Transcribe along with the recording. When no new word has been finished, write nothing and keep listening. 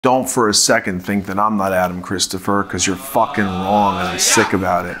Don't for a second think that I'm not Adam Christopher, because you're fucking wrong and I'm sick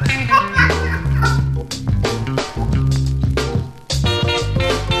about it.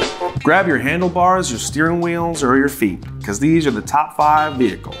 Grab your handlebars, your steering wheels, or your feet, because these are the top 5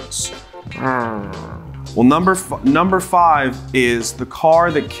 vehicles. Well, number 5 is the car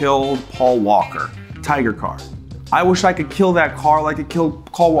that killed Paul Walker, Tiger car. I wish I could kill that car like it killed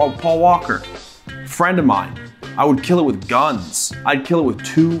Paul Walker. Friend of mine, I would kill it with guns. I'd kill it with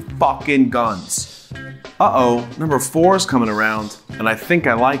 2 fucking guns. Uh-oh, number 4 is coming around, and I think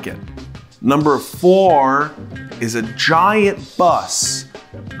I like it. Number 4 is a giant bus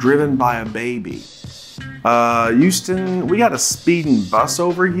driven by a baby. Houston, we got a speeding bus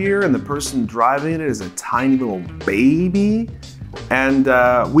over here, and the person driving it is a tiny little baby, and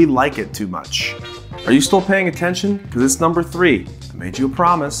we like it too much. Are you still paying attention? Because it's number 3. I made you a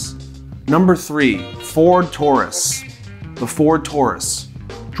promise. Number 3, Ford Taurus. The Ford Taurus.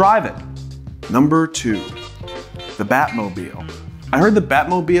 Drive it. Number 2, the Batmobile. I heard the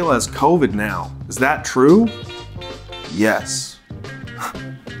Batmobile has COVID now. Is that true? Yes.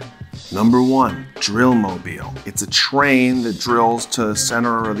 Number 1, Drillmobile. It's a train that drills to the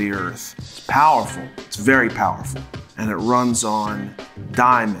center of the earth. It's powerful. It's very powerful. And it runs on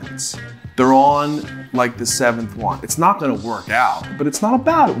diamonds. They're on like the 7th one. It's not gonna work out, but it's not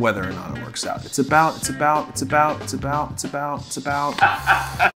about whether or not it works out. It's about